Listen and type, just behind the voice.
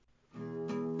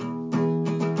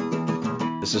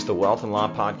This is the Wealth and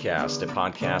Law Podcast, a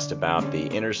podcast about the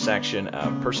intersection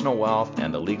of personal wealth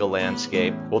and the legal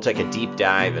landscape. We'll take a deep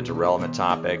dive into relevant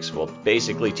topics. We'll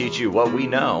basically teach you what we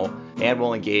know, and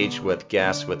we'll engage with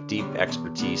guests with deep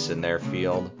expertise in their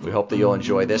field. We hope that you'll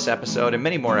enjoy this episode and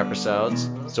many more episodes.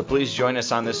 So please join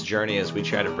us on this journey as we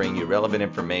try to bring you relevant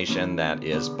information that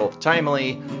is both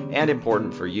timely and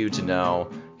important for you to know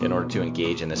in order to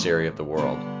engage in this area of the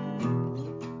world.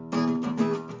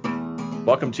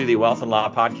 Welcome to the Wealth and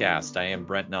Law Podcast. I am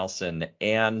Brent Nelson,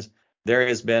 and there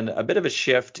has been a bit of a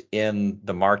shift in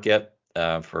the market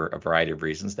for a variety of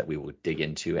reasons that we will dig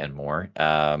into and more,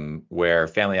 where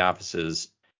family offices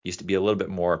used to be a little bit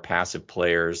more passive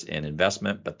players in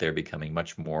investment, but they're becoming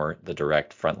much more the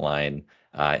direct frontline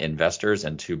investors.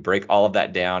 And to break all of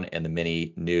that down and the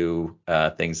many new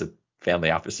things that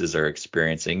family offices are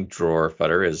experiencing, Dror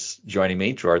Futter is joining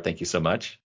me. Dror, thank you so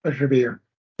much. Pleasure to be here.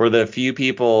 For the few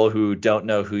people who don't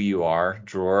know who you are,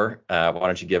 Dror, why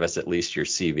don't you give us at least your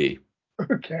CV?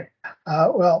 Okay.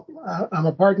 I'm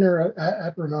a partner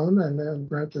at Ramon, and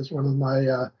Brent is one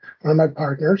of my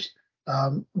partners.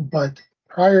 But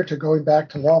prior to going back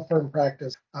to law firm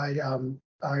practice, I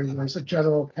was a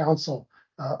general counsel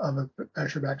of a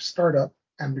venture-backed startup,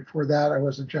 and before that, I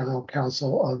was a general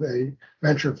counsel of a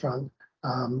venture fund.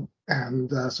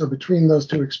 So between those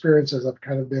two experiences, I've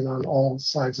kind of been on all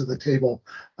sides of the table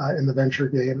in the venture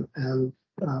game, and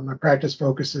my practice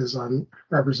focuses on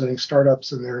representing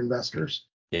startups and their investors.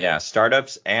 Yeah,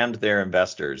 startups and their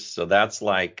investors. So that's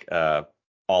like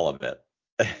all of it.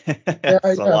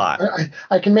 It's a lot.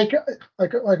 I can make,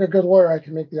 like a good lawyer, I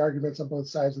can make the arguments on both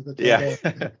sides of the table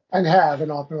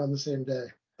and often on the same day.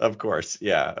 Of course.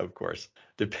 Yeah, of course.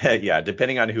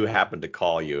 Depending on who happened to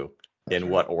call you, in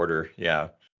what order. Yeah.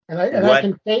 I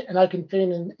can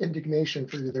feign an indignation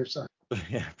for either side.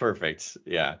 Yeah, perfect.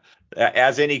 Yeah.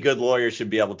 As any good lawyer should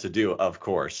be able to do, of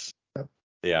course. Yep.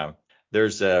 Yeah.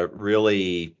 There's a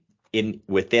really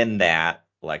within that,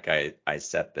 like I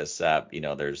set this up,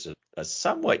 there's a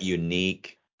somewhat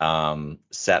unique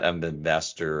set of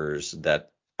investors that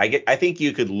I think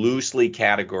you could loosely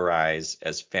categorize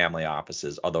as family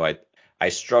offices, although I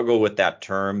struggle with that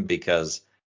term because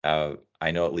I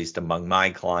know at least among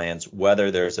my clients, whether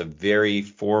there's a very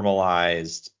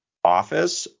formalized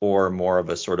office or more of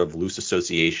a sort of loose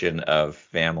association of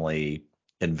family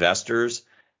investors,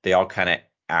 they all kind of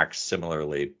act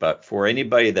similarly. But for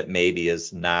anybody that maybe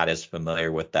is not as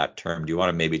familiar with that term, do you want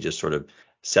to maybe just sort of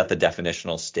set the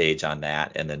definitional stage on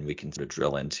that, and then we can sort of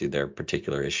drill into their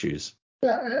particular issues?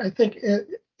 Yeah, I think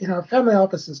family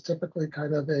office is typically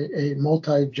kind of a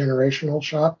multi-generational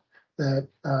shop that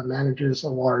manages a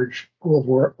large pool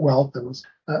of wealth that was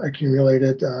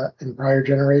accumulated in prior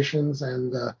generations,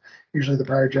 and usually the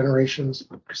prior generations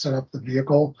set up the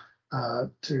vehicle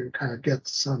to kind of get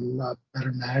some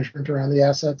better management around the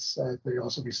assets. They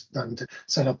also be done to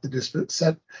set up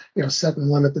set and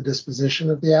limit the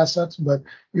disposition of the assets. But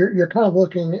you're kind of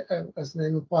looking at, as the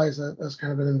name implies, as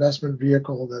kind of an investment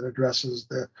vehicle that addresses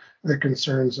the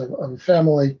concerns of a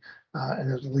family,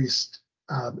 and at least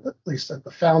at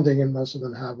the founding, and most of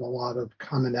them have a lot of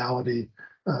commonality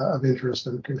of interest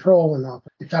and control. And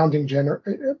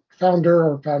the founder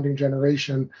or founding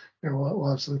generation, will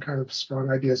have some kind of strong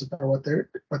ideas about what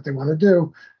they want to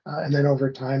do, and then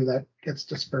over time that gets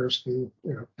dispersed, and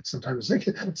sometimes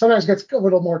gets a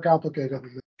little more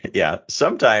complicated. Yeah,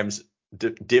 sometimes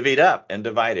divvied up and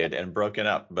divided and broken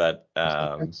up, but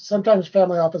sometimes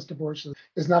family office divorce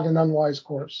is not an unwise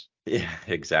course. Yeah,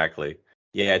 exactly.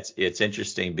 Yeah, it's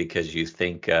interesting because you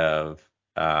think of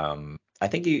I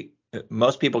think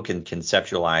most people can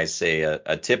conceptualize, say,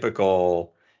 a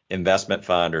typical investment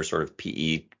fund or sort of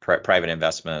PE, private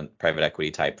investment, private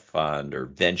equity type fund or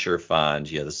venture fund.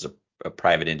 This is a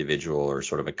private individual or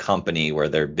sort of a company where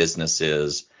their business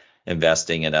is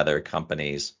investing in other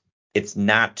companies. It's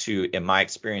not in my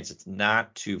experience, it's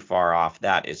not too far off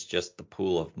that. It's just the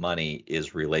pool of money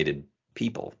is related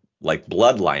people, like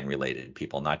bloodline related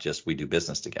people, not just we do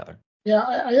business together. Yeah,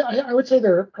 I would say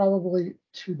there are probably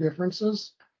two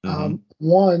differences. Mm-hmm.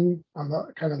 One, on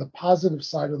the kind of the positive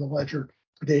side of the ledger,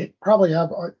 they probably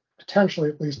have potentially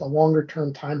at least a longer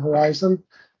term time horizon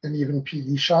than even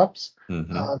PE shops.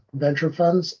 Mm-hmm. Venture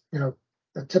funds,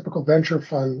 a typical venture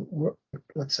fund,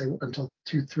 let's say until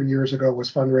 2-3 years ago,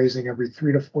 was fundraising every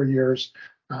 3 to 4 years.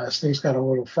 As things got a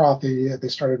little frothy, they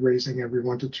started raising every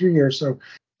 1 to 2 years. So,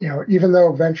 even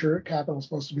though venture capital is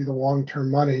supposed to be the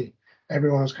long-term money,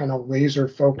 everyone was kind of laser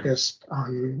focused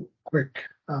on quick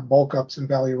bulk ups and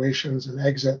valuations and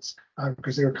exits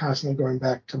because they were constantly going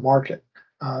back to market.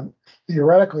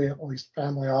 Theoretically, at least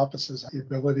family offices have the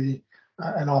ability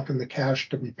and often the cash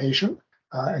to be patient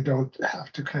and don't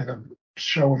have to kind of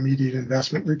show immediate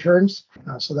investment returns.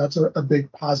 So that's a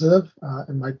big positive,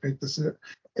 and might make this a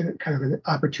kind of an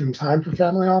opportune time for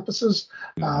family offices.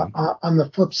 Mhm. On the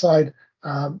flip side,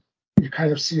 you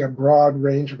kind of see a broad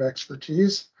range of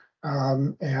expertise,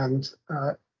 and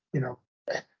you know,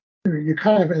 you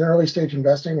kind of in early stage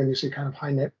investing when you see kind of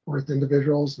high net worth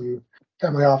individuals, and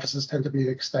family offices tend to be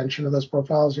an extension of those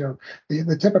profiles.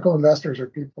 The typical investors are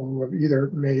people who have either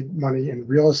made money in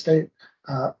real estate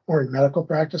or in medical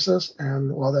practices,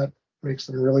 and while that makes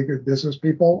them really good business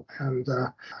people and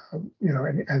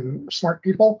and smart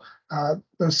people,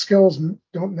 those skills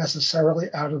don't necessarily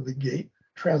out of the gate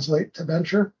translate to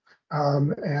venture.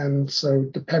 And so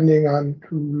depending on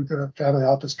who the family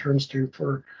office turns to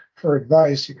for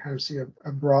advice, you kind of see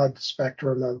a broad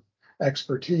spectrum of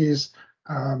expertise.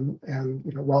 And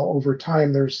while over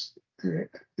time the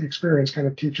experience kind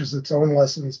of teaches its own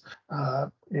lessons,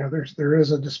 there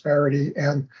is a disparity,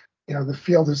 and the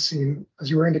field has seen, as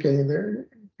you were indicating, there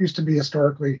used to be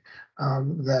historically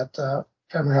that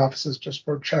family offices just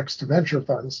wrote checks to venture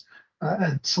funds,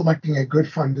 and selecting a good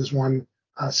fund is one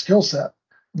skill set.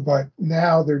 But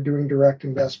now they're doing direct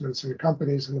investments in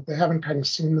companies, and if they haven't kind of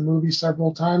seen the movie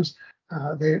several times,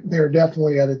 they're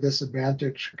definitely at a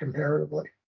disadvantage comparatively.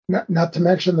 Not to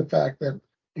mention the fact that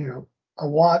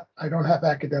I don't have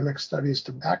academic studies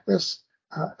to back this.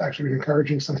 Actually, been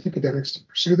encouraging some academics to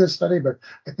pursue this study, but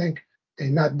I think a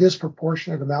not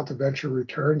disproportionate amount of venture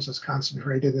returns is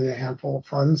concentrated in a handful of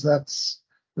funds. That's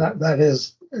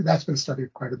been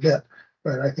studied quite a bit.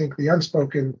 But I think the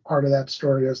unspoken part of that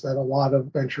story is that a lot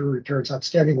of venture returns,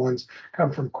 outstanding ones,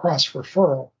 come from cross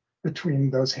referral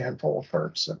between those handful of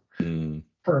firms. So Mm.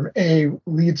 firm A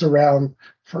leads around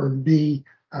firm B,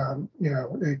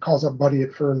 it calls up buddy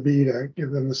at firm B to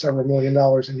give them the several $1 million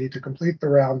they need to complete the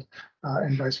round,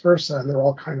 and vice versa. And they're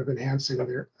all kind of enhancing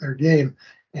their game.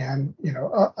 And,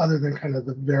 other than kind of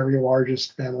the very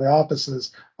largest family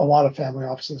offices, a lot of family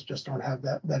offices just don't have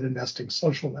that investing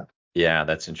social net. Yeah,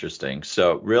 that's interesting.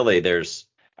 So really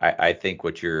I think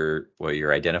what you're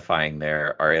identifying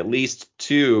there are at least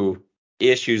two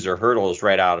issues or hurdles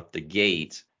right out of the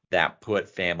gate that put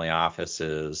family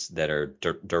offices that are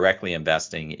directly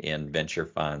investing in venture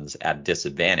funds at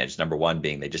disadvantage. Number one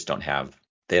being they don't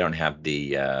have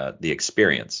the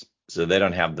experience. So they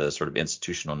don't have the sort of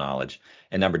institutional knowledge.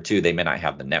 And number two, they may not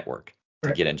have the network to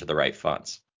Right. get into the right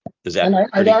funds. Is And that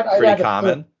I'd pretty add a third.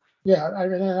 common? Yeah,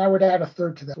 and I would add a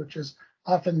third to that, which is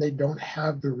often they don't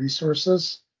have the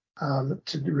resources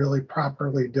to really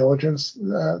properly diligence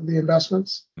the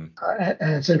investments. Hmm.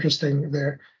 And it's interesting.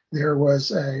 There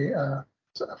was a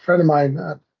friend of mine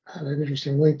had an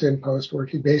interesting LinkedIn post where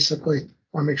he basically, I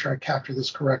want to make sure I capture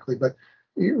this correctly, but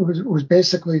it was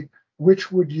basically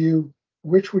which would you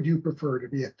prefer to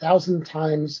be 1,000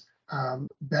 times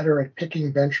better at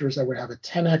picking ventures that would have a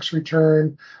 10x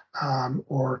return,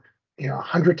 or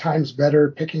 100 times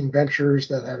better picking ventures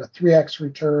that had a 3x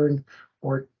return,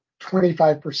 or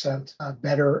 25%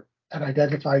 better at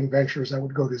identifying ventures that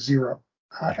would go to zero.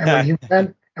 And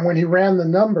when he ran the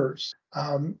numbers,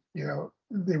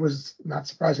 it was not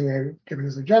surprisingly, given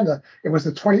his agenda, it was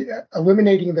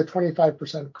eliminating the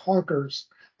 25% clunkers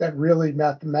that really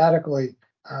mathematically,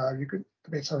 you could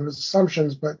debate some of his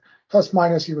assumptions, but plus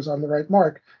minus he was on the right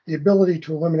mark. The ability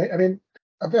to eliminate, I mean,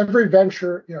 of every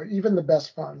venture, even the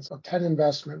best funds of 10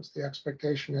 investments, the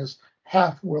expectation is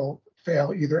half will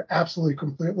fail either absolutely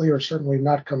completely or certainly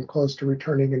not come close to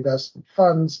returning invested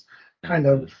funds. Kind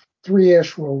Mhm. of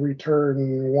three-ish will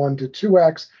return 1 to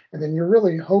 2x, and then you're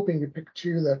really hoping to pick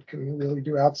two that can really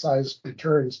do outsized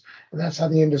returns. And that's how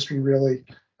the industry really,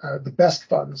 the best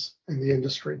funds in the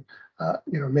industry,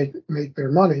 make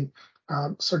their money.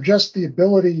 So just the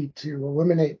ability to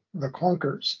eliminate the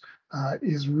clunkers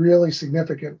is really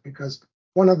significant, because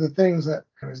one of the things that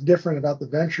is different about the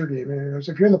venture game is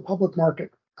if you're in the public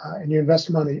market and you invest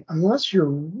money, unless you're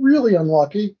really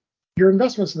unlucky, your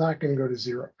investment's not going to go to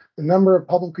zero. The number of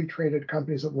publicly traded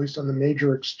companies, at least on the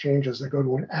major exchanges, that go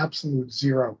to an absolute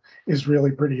zero is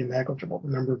really pretty negligible.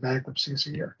 The number of bankruptcies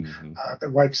a year Mhm.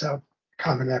 that wipes out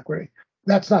common equity.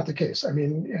 That's not the case. I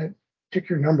mean, pick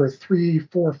your number, 3,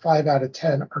 4, 5 out of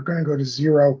 10 are going to go to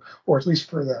zero, or at least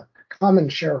for the common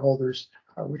shareholders,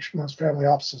 which most family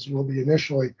offices will be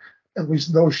initially, at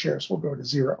least those shares will go to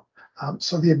zero.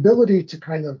 So the ability to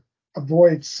kind of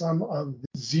avoid some of the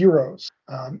zeros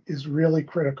is really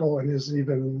critical, and is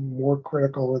even more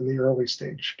critical in the early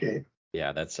stage game.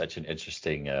 Yeah, that's such an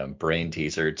interesting brain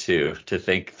teaser to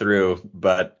think through.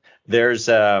 But there's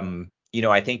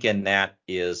I think in that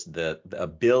is the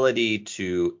ability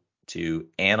to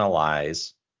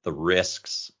analyze the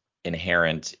risks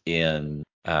inherent in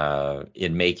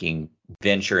in making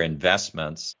venture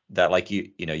investments that, like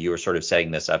you were sort of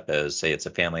setting this up as, say, it's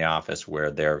a family office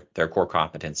where their core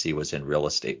competency was in real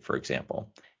estate, for example,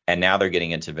 and now they're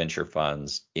getting into venture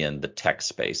funds in the tech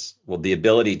space. Well, the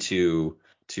ability to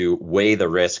weigh the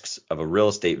risks of a real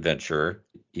estate venture,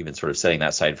 even sort of setting that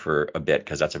aside for a bit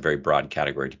because that's a very broad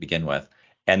category to begin with,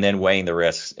 and then weighing the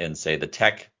risks in, say, the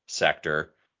tech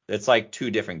sector, it's like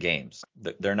two different games.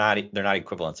 They're not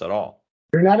equivalents at all.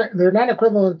 They're not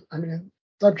equivalent. I mean,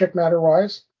 subject matter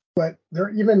wise, but they're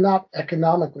even not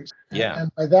economically. Yeah.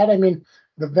 And by that I mean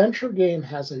the venture game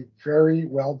has a very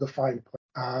well defined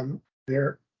plan.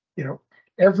 There, you know,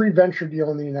 every venture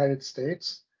deal in the United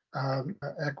States,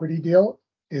 equity deal,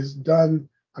 is done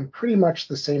on pretty much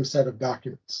the same set of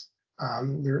documents.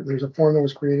 There's a form that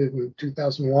was created in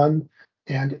 2001,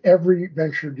 and every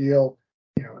venture deal,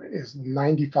 is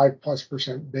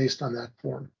 95+% based on that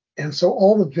form. And so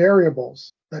all the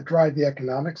variables that drive the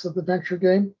economics of the venture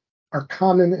game are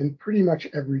common in pretty much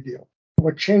every deal.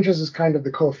 What changes is kind of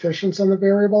the coefficients on the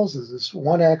variables. Is this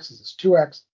 1x? Is this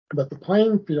 2x? But the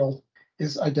playing field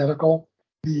is identical.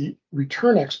 The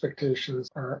return expectations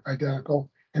are identical,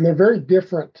 and they're very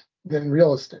different than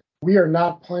real estate. We are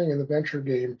not playing in the venture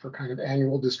game for kind of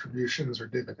annual distributions or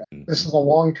dividends. This is a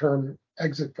long-term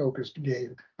exit-focused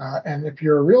game. And if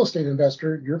you're a real estate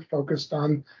investor, you're focused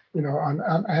on,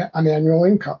 on annual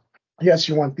income. Yes,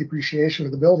 you want the appreciation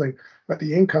of the building, but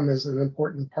the income is an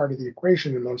important part of the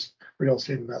equation in most real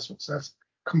estate investments. That's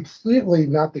completely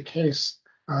not the case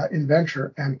in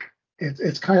venture, and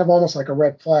it's kind of almost like a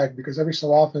red flag because every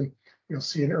so often you'll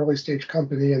see an early stage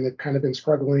company and they've kind of been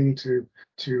struggling to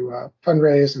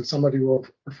fundraise, and somebody will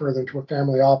refer them to a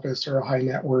family office or a high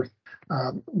net worth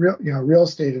real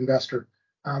estate investor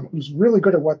who's really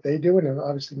good at what they do and have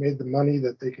obviously made the money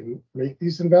that they can make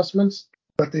these investments,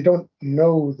 but they don't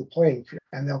know the playing field,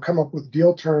 and they'll come up with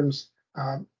deal terms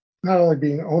not only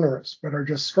being onerous, but are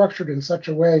just structured in such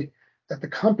a way that the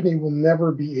company will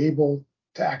never be able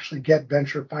to actually get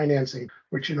venture financing,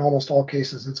 which in almost all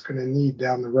cases it's going to need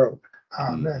down the road.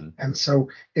 And so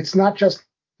it's not just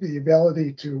the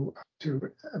ability to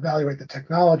evaluate the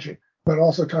technology, but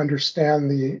also to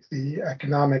understand the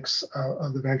economics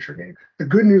of the venture game. The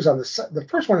good news on the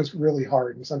first one is really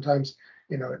hard, and sometimes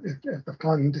if the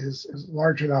fund is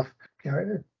large enough,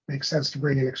 it makes sense to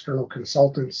bring in external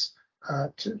consultants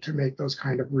to make those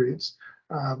kind of reads.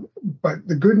 But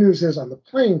the good news is on the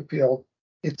playing field,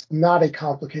 it's not a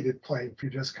complicated playing.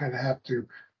 You just kind of have to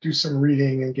do some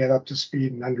reading and get up to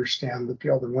speed and understand the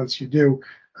field. And once you do,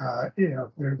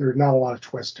 there's not a lot of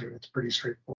twist to it. It's pretty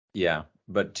straightforward. Yeah,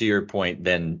 but to your point,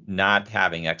 then not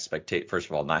having first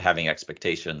of all, not having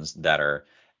expectations that are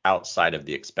outside of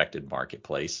the expected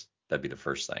marketplace. That'd be the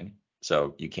first thing.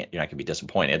 So you're not going to be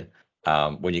disappointed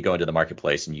when you go into the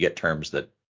marketplace and you get terms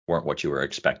that weren't what you were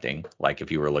expecting, like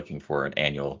if you were looking for an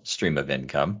annual stream of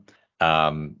income.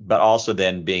 But also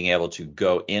then being able to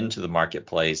go into the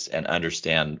marketplace and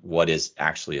understand what is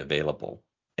actually available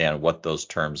and what those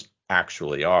terms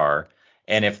actually are,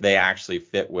 and if they actually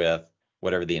fit with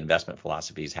whatever the investment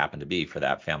philosophies happen to be for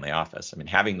that family office. I mean,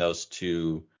 having those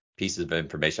two pieces of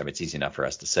information, I mean, it's easy enough for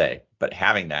us to say, but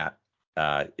having that,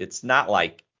 it's not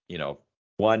like,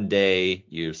 one day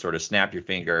you sort of snap your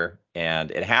finger and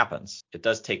it happens. It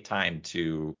does take time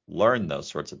to learn those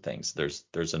sorts of things.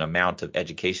 There's an amount of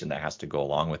education that has to go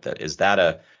along with it. Is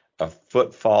that a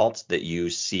foot fault that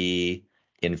you see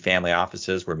in family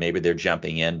offices where maybe they're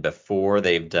jumping in before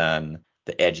they've done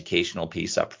the educational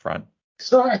piece up front?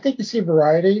 So I think you see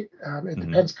variety. It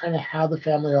depends kind of how the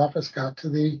family office got to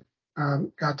the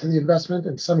investment.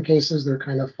 In some cases, they're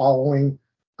kind of following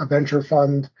a venture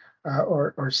fund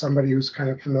or somebody who's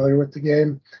kind of familiar with the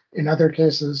game. In other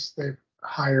cases, they've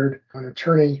hired an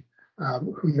attorney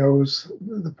who knows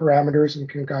the parameters and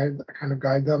can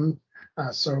guide them.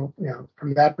 So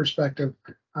from that perspective,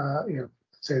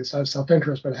 say it's not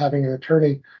self-interest, but having an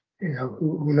attorney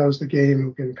who knows the game,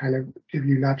 who can kind of give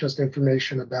you not just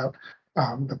information about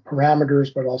the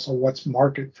parameters, but also what's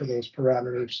market for those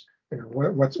parameters.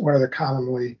 What are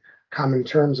the common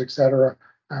terms, et cetera,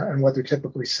 and what they're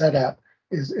typically set at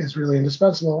is really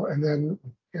indispensable. And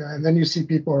then you see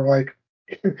people are like,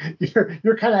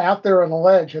 you're kind of out there on the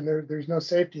ledge, and there's no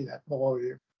safety net below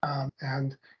you.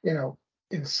 And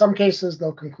in some cases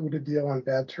they'll conclude a deal on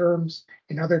bad terms.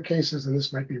 In other cases, and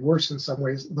this might be worse in some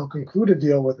ways, they'll conclude a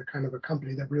deal with a kind of a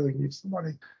company that really needs the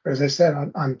money. But as I said,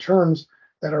 on terms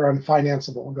that are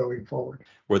unfinanceable going forward.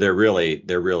 Where they're really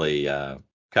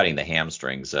cutting the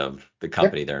hamstrings of the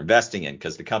company they're investing in,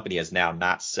 because the company is now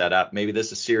not set up. Maybe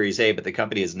this is Series A, but the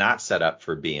company is not set up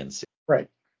for B and C. Right.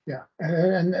 Yeah.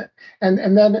 And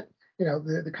then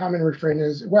the common refrain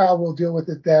is, well, we'll deal with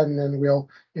it then, and we'll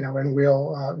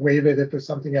waive it if it's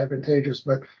something advantageous.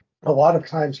 But a lot of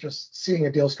times, just seeing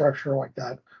a deal structure like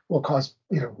that will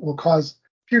cause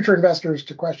future investors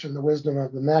to question the wisdom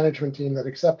of the management team that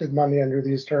accepted money under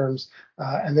these terms,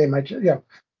 and they might,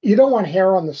 you don't want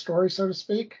hair on the story, so to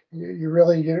speak. You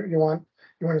really you want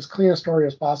as clean a story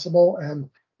as possible, and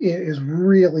it is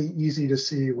really easy to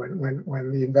see when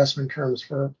the investment terms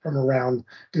from a round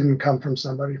didn't come from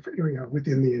somebody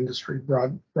within the industry,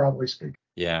 broadly speaking.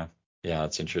 Yeah, yeah,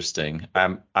 that's interesting.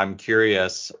 I'm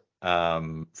curious,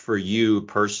 for you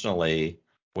personally,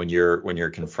 when you're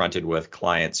confronted with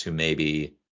clients who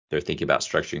maybe they're thinking about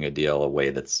structuring a deal a way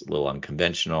that's a little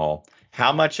unconventional,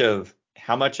 how much of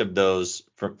those,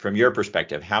 from your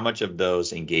perspective, how much of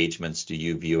those engagements do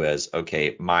you view as,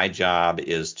 okay, my job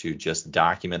is to just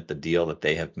document the deal that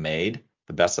they have made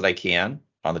the best that I can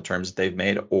on the terms that they've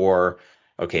made, or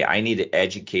okay, I need to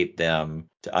educate them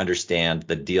to understand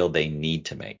the deal they need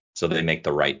to make so they make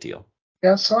the right deal?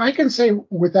 Yeah, so I can say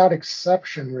without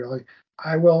exception, really,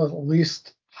 I will at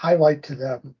least highlight to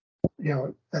them,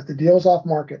 that the deal is off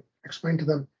market. Explain to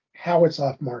them how it's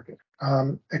off market.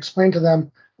 Explain to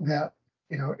them that,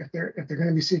 if they're going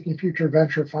to be seeking future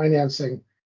venture financing,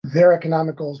 their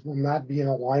economic goals will not be in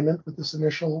alignment with this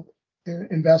initial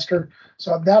investor.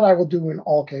 So that I will do in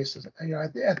all cases.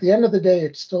 At the end of the day,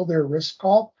 it's still their risk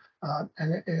call.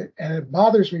 And it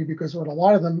bothers me because what a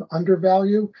lot of them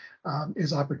undervalue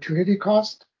is opportunity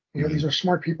cost. These are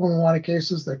smart people in a lot of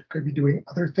cases that could be doing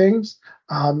other things.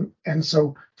 And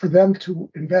so for them to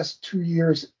invest 2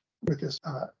 years with this,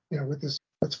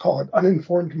 let's call it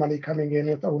uninformed money coming in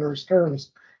with onerous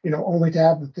terms, only to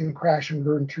have the thing crash and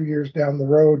burn 2 years down the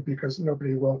road because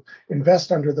nobody will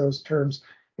invest under those terms,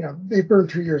 they burned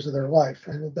 2 years of their life,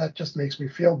 and that just makes me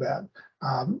feel bad.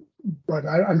 But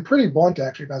I'm pretty blunt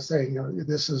actually about saying,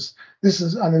 this is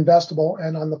uninvestable.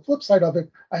 And on the flip side of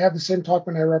it, I have the same talk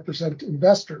when I represent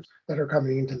investors that are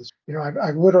coming into this.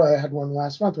 I literally had one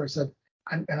last month where I said,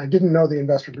 and I didn't know the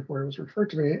investor before it was referred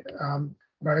to me,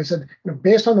 but I said,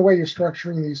 based on the way you're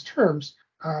structuring these terms,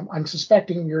 I'm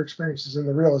suspecting your experiences in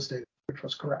the real estate, which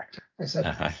was correct. I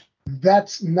said,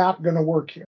 that's not going to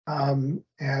work here. And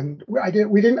I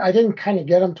didn't kind of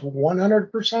get them to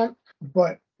 100%,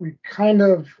 but we kind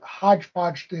of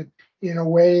hodgepodged it in a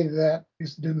way that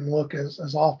just didn't look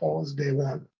as awful as day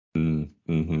one.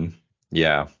 Mm-hmm.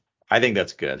 Yeah, I think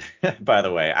that's good. By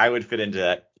the way, I would fit into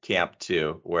that camp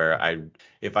too, where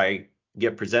if I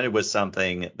get presented with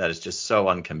something that is just so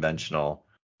unconventional,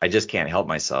 I just can't help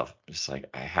myself. Just like,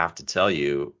 I have to tell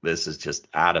you, this is just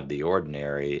out of the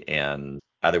ordinary, and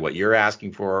either what you're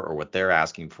asking for or what they're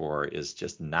asking for is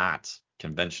just not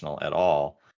conventional at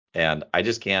all. And I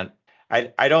just can't.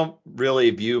 I don't really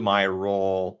view my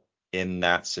role in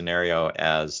that scenario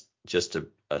as just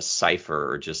a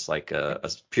cipher or just like a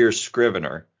pure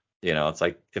scrivener. It's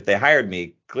like if they hired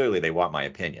me, clearly they want my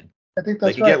opinion. I think They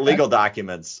that's could right. get legal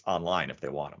documents online if they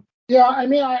want them. Yeah, I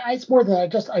mean, it's more than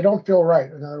that. I don't feel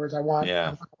right. In other words,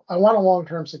 Yeah, I want a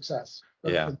long-term success,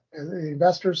 both yeah. for the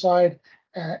investor side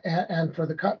and for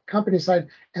the company side.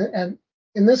 And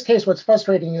in this case, what's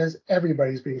frustrating is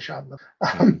everybody's being shot in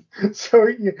the. So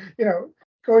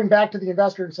going back to the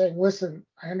investor and saying, listen,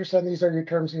 I understand these are your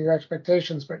terms and your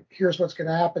expectations, but here's what's going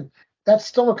to happen. That's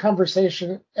still a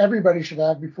conversation everybody should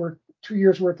have before 2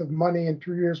 years worth of money and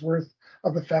 2 years worth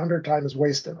of the founder time is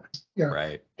wasted.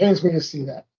 Right. Pains me to see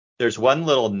that. There's one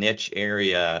little niche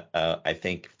area, I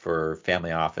think, for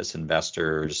family office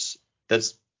investors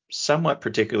that's somewhat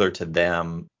particular to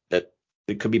them, that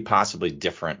it could be possibly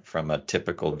different from a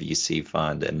typical VC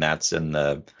fund, and that's in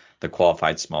the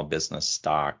qualified small business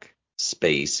stock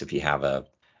space, if you have a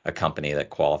company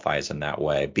that qualifies in that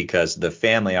way, because the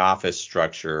family office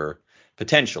structure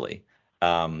potentially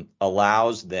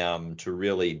allows them to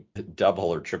really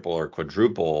double or triple or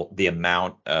quadruple the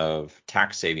amount of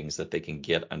tax savings that they can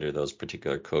get under those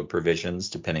particular code provisions,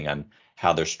 depending on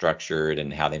how they're structured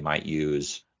and how they might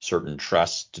use certain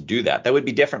trusts to do that. That would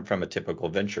be different from a typical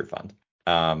venture fund.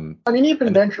 I mean,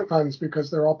 even venture funds, because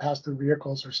they're all pass-through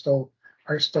vehicles, are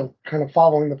still kind of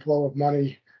following the flow of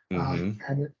money. And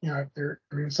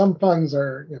some funds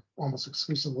are almost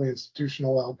exclusively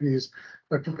institutional LPs,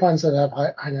 but for funds that have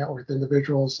high net worth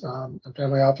individuals and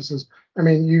family offices, I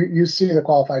mean, you see the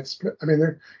qualified. I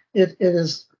mean, it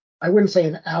is, I wouldn't say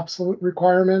an absolute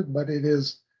requirement, but it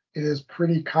is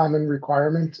pretty common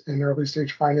requirement in early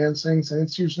stage financings, and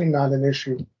it's usually not an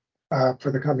issue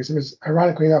for the companies. And it's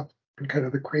ironically enough, in kind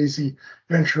of the crazy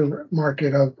venture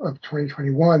market of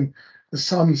 2021, the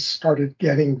sums started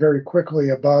getting very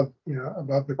quickly above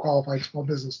the qualified small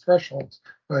business thresholds.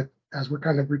 But as we're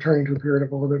kind of returning to a period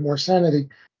of a little bit more sanity,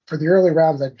 for the early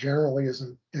rounds, that generally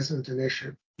isn't an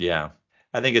issue. Yeah.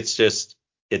 I think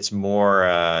it's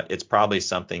more, it's probably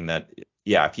something that,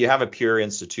 yeah, if you have a pure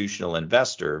institutional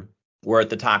investor, where at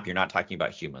the top, you're not talking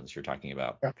about humans, you're talking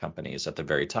about Yeah. companies at the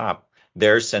very top,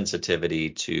 their sensitivity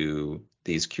to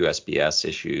these QSBS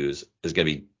issues is going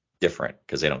to be different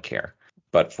because they don't care.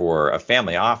 But for a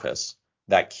family office,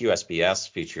 that QSBS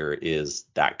feature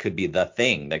that could be the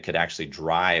thing that could actually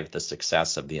drive the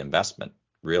success of the investment,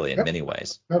 really, in Yep. many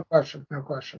ways. No question. No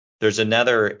question. There's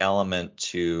another element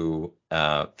to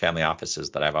family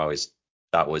offices that I've always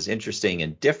thought was interesting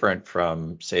and different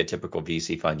from, say, a typical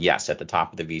VC fund. Yes, at the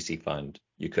top of the VC fund,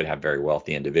 you could have very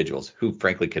wealthy individuals who,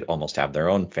 frankly, could almost have their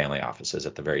own family offices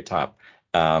at the very top.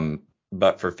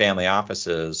 But for family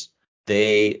offices,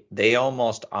 they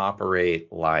almost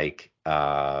operate like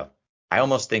I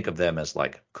almost think of them as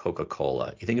like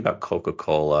Coca-Cola. You think about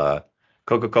Coca-Cola.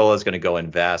 Coca-Cola is going to go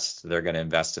invest. They're going to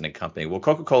invest in a company. Well,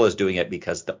 Coca-Cola is doing it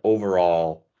because the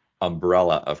overall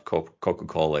umbrella of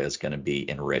Coca-Cola is going to be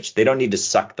enriched. They don't need to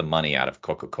suck the money out of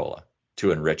Coca-Cola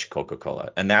to enrich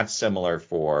Coca-Cola. And that's similar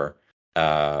for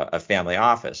a family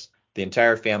office. The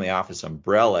entire family office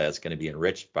umbrella is going to be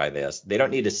enriched by this. They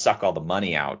don't need to suck all the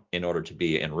money out in order to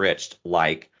be enriched,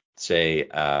 like, say,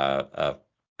 a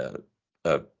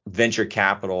venture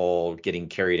capital getting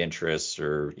carried interests,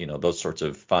 or those sorts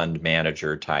of fund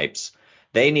manager types.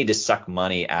 They need to suck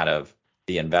money out of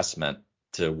the investment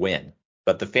to win.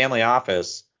 But the family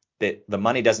office, the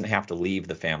money doesn't have to leave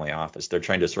the family office. They're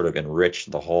trying to sort of enrich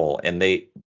the whole, and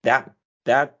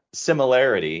that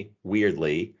similarity,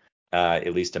 weirdly,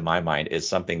 at least in my mind, is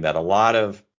something that a lot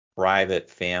of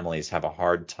private families have a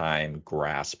hard time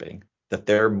grasping. That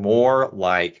they're more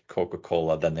like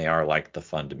Coca-Cola than they are like the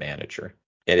fund manager.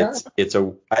 And Yeah.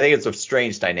 I think it's a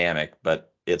strange dynamic,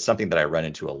 but it's something that I run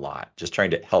into a lot, just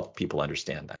trying to help people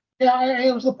understand that. Yeah,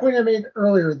 it was the point I made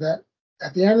earlier that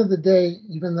at the end of the day,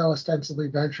 even though ostensibly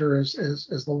venture is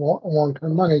the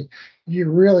long-term money, you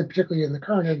really, particularly in the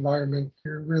current environment,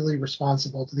 you're really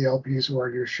responsible to the LPs who are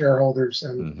your shareholders,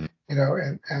 and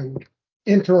Mm-hmm. and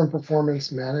interim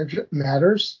performance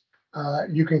matters.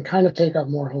 You can kind of take a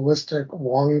more holistic,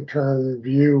 long-term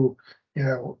view,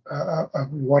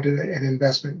 of what an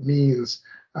investment means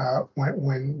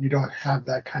when you don't have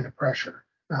that kind of pressure.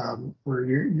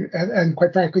 Where and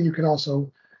quite frankly, you can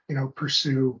also,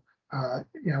 pursue,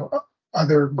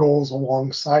 other goals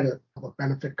alongside it,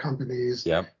 benefit companies,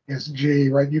 Yep. ESG,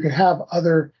 right? You can have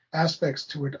other aspects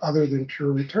to it other than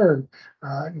pure return.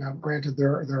 Now, granted,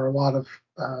 there are a lot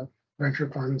of venture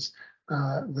funds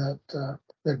that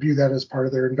view that as part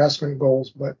of their investment goals,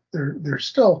 but they're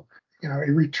still,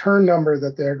 a return number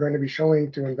that they're going to be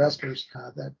showing to investors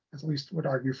that at least would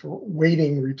argue for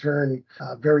weighting return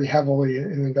very heavily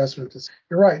in investment.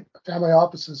 You're right. Family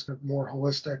offices are more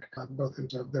holistic, both in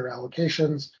terms of their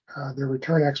allocations, their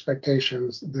return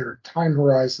expectations, their time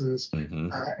horizons,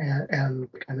 Mm-hmm.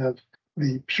 and kind of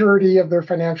the purity of their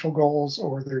financial goals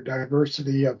or their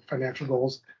diversity of financial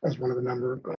goals as one of the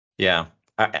number of goals. Yeah.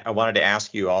 I wanted to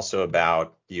ask you also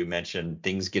about, you mentioned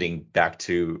things getting back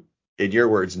to, in your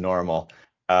words, normal.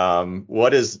 What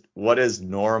does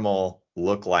normal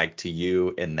look like to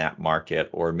you in that market?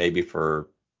 Or maybe for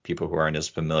people who aren't as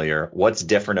familiar, what's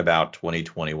different about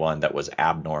 2021 that was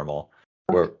abnormal?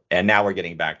 And now we're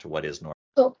getting back to what is normal.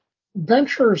 So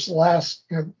venture is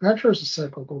a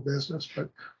cyclical business, but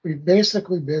we've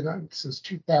basically been on since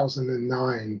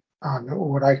 2009 on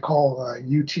what I call a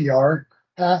UTR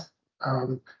path,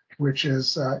 which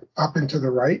is up and to the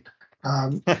right.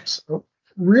 So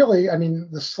really, I mean,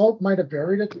 the slope might have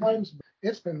varied at times, but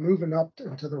it's been moving up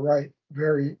and to the right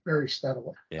very, very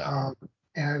steadily. Yeah.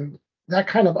 And that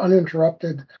kind of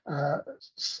uninterrupted a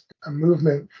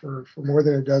movement for more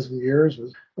than a dozen years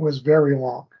was very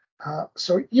long.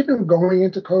 So even going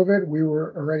into COVID, we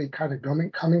were already kind of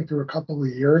coming through a couple of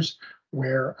years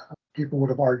where people would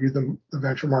have argued the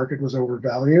venture market was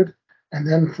overvalued. And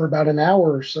then for about an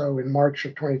hour or so in March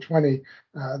of 2020,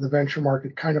 the venture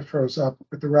market kind of froze up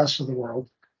with the rest of the world.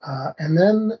 And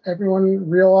then everyone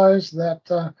realized that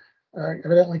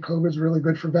evidently COVID is really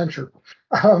good for venture.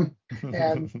 And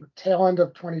the tail end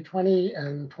of 2020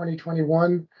 and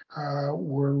 2021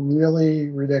 were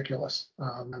really ridiculous.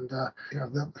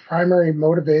 The primary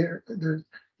motivator, there's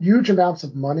huge amounts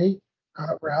of money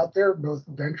were out there, both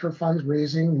venture funds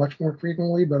raising much more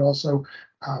frequently, but also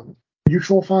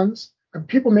mutual funds. And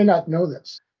people may not know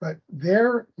this, but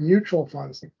their mutual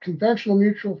funds, conventional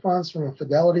mutual funds from a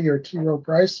Fidelity or T. Rowe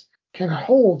Price, can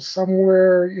hold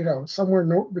somewhere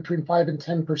between 5 and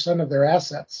 10% of their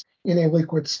assets in a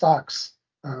liquid stocks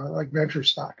like venture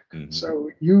stock. Mm-hmm. So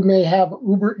you may have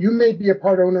Uber, you may be a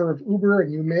part owner of Uber,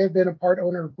 and you may have been a part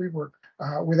owner of WeWork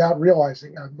without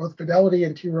realizing. Both Fidelity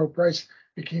and T. Rowe Price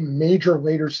became major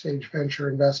later stage venture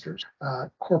investors.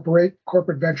 Corporate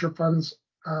venture funds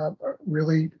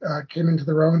really came into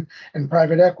their own, and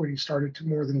private equity started to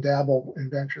more than dabble in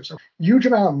venture. So huge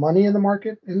amount of money in the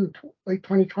market in late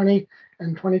 2020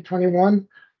 and 2021,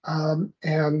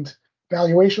 and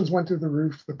valuations went through the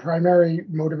roof. The primary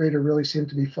motivator really seemed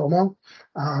to be FOMO.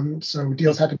 So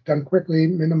deals had to be done quickly,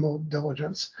 minimal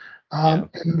diligence. And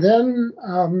then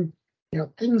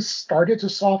things started to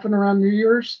soften around New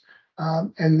Year's,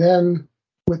 and then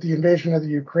with the invasion of the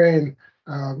Ukraine.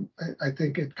 I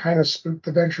think it kind of spooked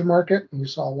the venture market, and you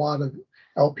saw a lot of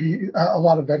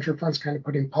venture funds kind of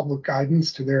putting public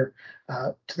guidance to their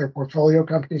portfolio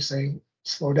companies, saying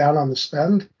slow down on the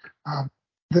spend.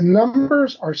 The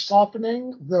numbers are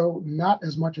softening, though not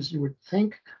as much as you would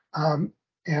think,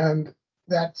 and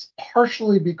that's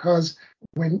partially because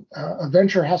when a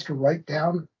venture has to write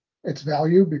down its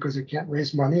value because it can't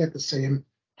raise money at the same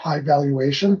high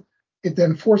valuation, it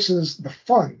then forces the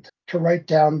fund to write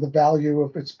down the value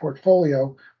of its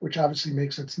portfolio, which obviously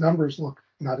makes its numbers look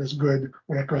not as good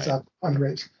when it goes out to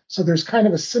fundraise. So there's kind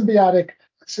of a symbiotic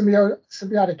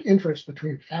interest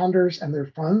between founders and their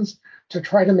funds to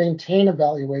try to maintain a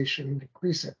valuation and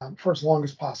increase it for as long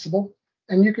as possible.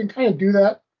 And you can kind of do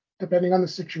that depending on the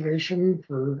situation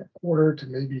for a quarter to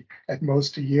maybe at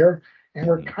most a year. And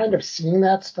we're kind of seeing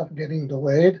that stuff getting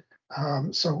delayed.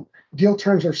 So deal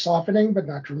terms are softening, but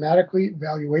not dramatically.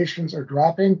 Valuations are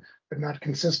dropping, but not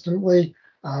consistently,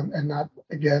 and not,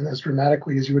 again, as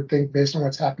dramatically as you would think based on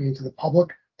what's happening to the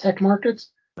public tech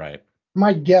markets. Right.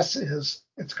 My guess is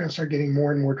it's going to start getting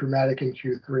more and more dramatic in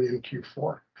Q3 and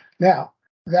Q4. Now,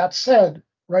 that said,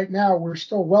 right now we're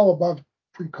still well above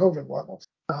pre-COVID levels.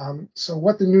 So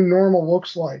what the new normal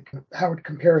looks like, how it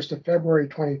compares to February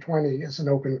 2020 is an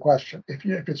open question. If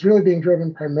it's really being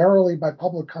driven primarily by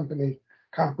public company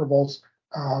comparables,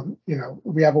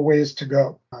 we have a ways to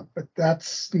go, but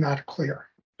that's not clear.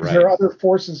 Right. There are other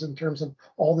forces in terms of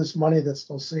all this money that's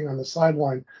still sitting on the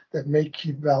sideline that may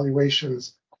keep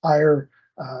valuations higher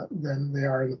than they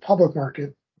are in the public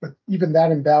market. But even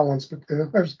that imbalance, but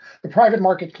the private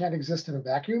market can't exist in a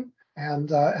vacuum.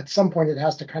 And at some point, it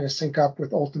has to kind of sync up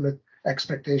with ultimate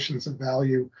expectations of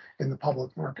value in the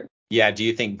public market. Yeah. Do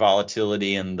you think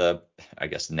volatility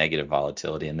negative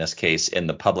volatility in this case, in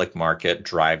the public market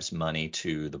drives money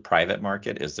to the private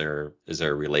market? Is there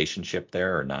a relationship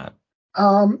there or not?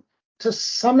 To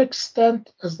some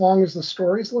extent, as long as the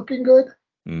story's looking good.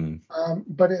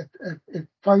 But if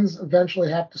funds eventually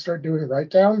have to start doing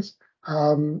write-downs,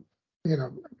 all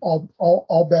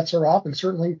bets are off, and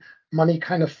certainly money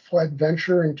kind of fled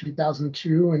venture in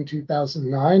 2002 and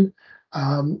 2009.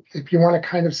 If you want to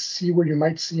kind of see where you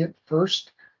might see it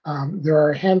first, there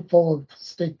are a handful of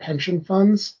state pension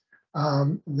funds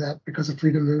that, because of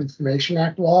Freedom of Information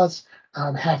Act laws,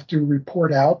 have to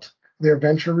report out their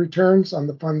venture returns on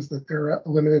the funds that they're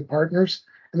limited partners.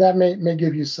 And that may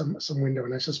give you some window,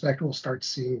 and I suspect we'll start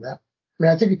seeing that. I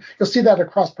mean, I think you'll see that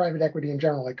across private equity in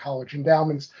general, like college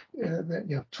endowments.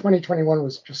 2021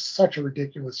 was just such a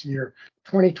ridiculous year.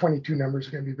 2022 numbers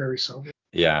are going to be very sober.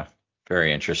 Yeah,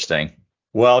 very interesting.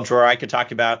 Well, Dror, I could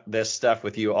talk about this stuff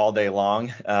with you all day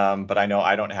long, but I know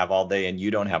I don't have all day and you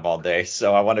don't have all day,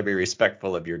 so I want to be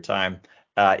respectful of your time.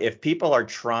 If people are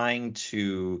trying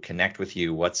to connect with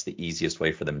you, what's the easiest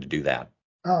way for them to do that?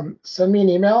 Send me an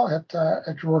email at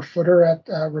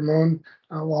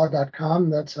drorfutter@ramonlaw.com.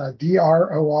 That's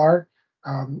DROR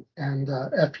and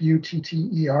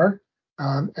FUTTER.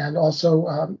 And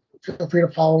also feel free to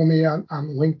follow me on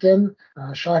LinkedIn.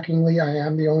 Shockingly, I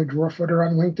am the only Dror Footer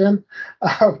on LinkedIn.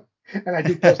 And I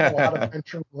do post a lot of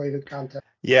venture-related content.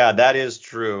 Yeah, that is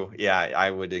true. Yeah,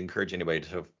 I would encourage anybody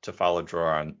to follow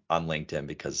Dror on LinkedIn,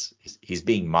 because he's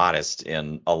being modest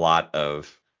in a lot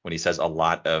of, when he says a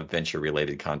lot of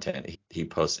venture-related content, he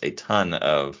posts a ton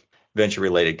of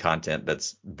venture-related content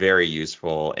that's very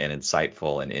useful and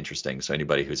insightful and interesting. So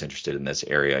anybody who's interested in this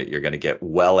area, you're going to get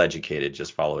well educated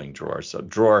just following Dror. So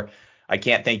Dror, I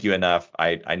can't thank you enough.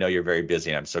 I know you're very busy,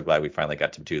 and I'm so glad we finally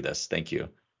got to do this. Thank you.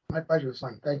 My pleasure, it was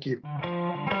fun. Thank you.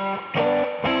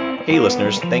 Hey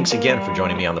listeners, thanks again for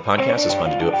joining me on the podcast. It's fun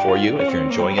to do it for you. If you're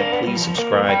enjoying it, please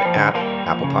subscribe at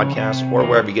Apple Podcasts or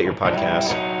wherever you get your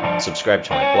podcasts. Subscribe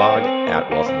to my blog at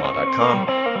wealthandlaw.com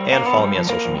and follow me on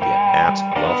social media at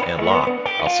Wealth and Law.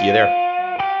 I'll see you there.